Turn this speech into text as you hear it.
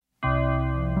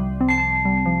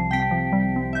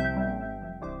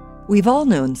We've all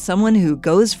known someone who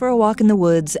goes for a walk in the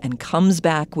woods and comes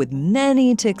back with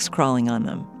many ticks crawling on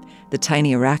them. The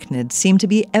tiny arachnids seem to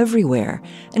be everywhere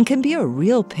and can be a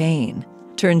real pain.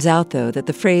 Turns out, though, that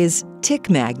the phrase tick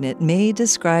magnet may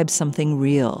describe something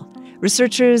real.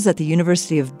 Researchers at the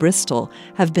University of Bristol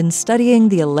have been studying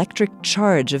the electric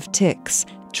charge of ticks,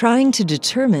 trying to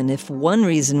determine if one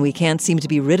reason we can't seem to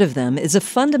be rid of them is a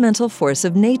fundamental force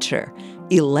of nature,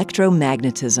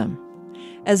 electromagnetism.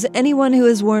 As anyone who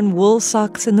has worn wool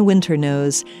socks in the winter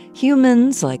knows,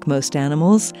 humans, like most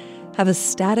animals, have a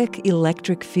static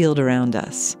electric field around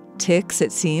us. Ticks,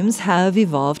 it seems, have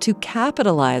evolved to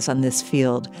capitalize on this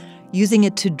field, using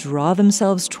it to draw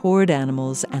themselves toward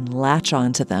animals and latch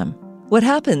onto them. What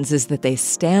happens is that they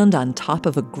stand on top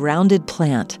of a grounded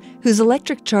plant whose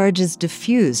electric charge is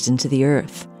diffused into the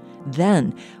earth.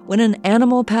 Then, when an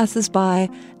animal passes by,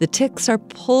 the ticks are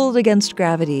pulled against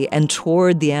gravity and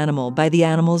toward the animal by the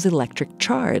animal's electric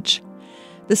charge.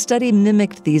 The study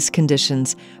mimicked these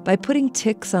conditions by putting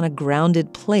ticks on a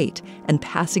grounded plate and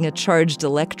passing a charged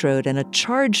electrode and a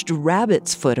charged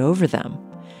rabbit's foot over them.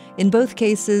 In both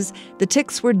cases, the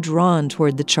ticks were drawn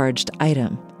toward the charged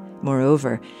item.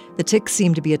 Moreover, the ticks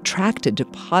seemed to be attracted to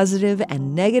positive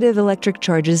and negative electric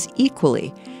charges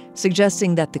equally,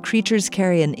 suggesting that the creatures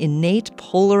carry an innate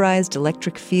polarized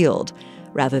electric field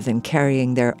rather than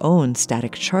carrying their own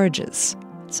static charges.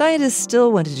 Scientists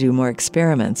still want to do more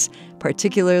experiments,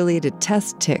 particularly to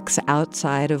test ticks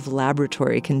outside of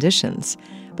laboratory conditions.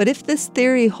 But if this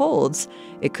theory holds,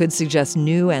 it could suggest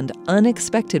new and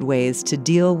unexpected ways to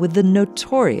deal with the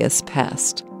notorious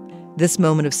pest. This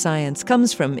moment of science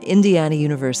comes from Indiana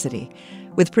University,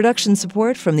 with production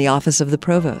support from the Office of the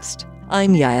Provost.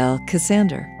 I'm Yael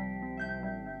Ksander.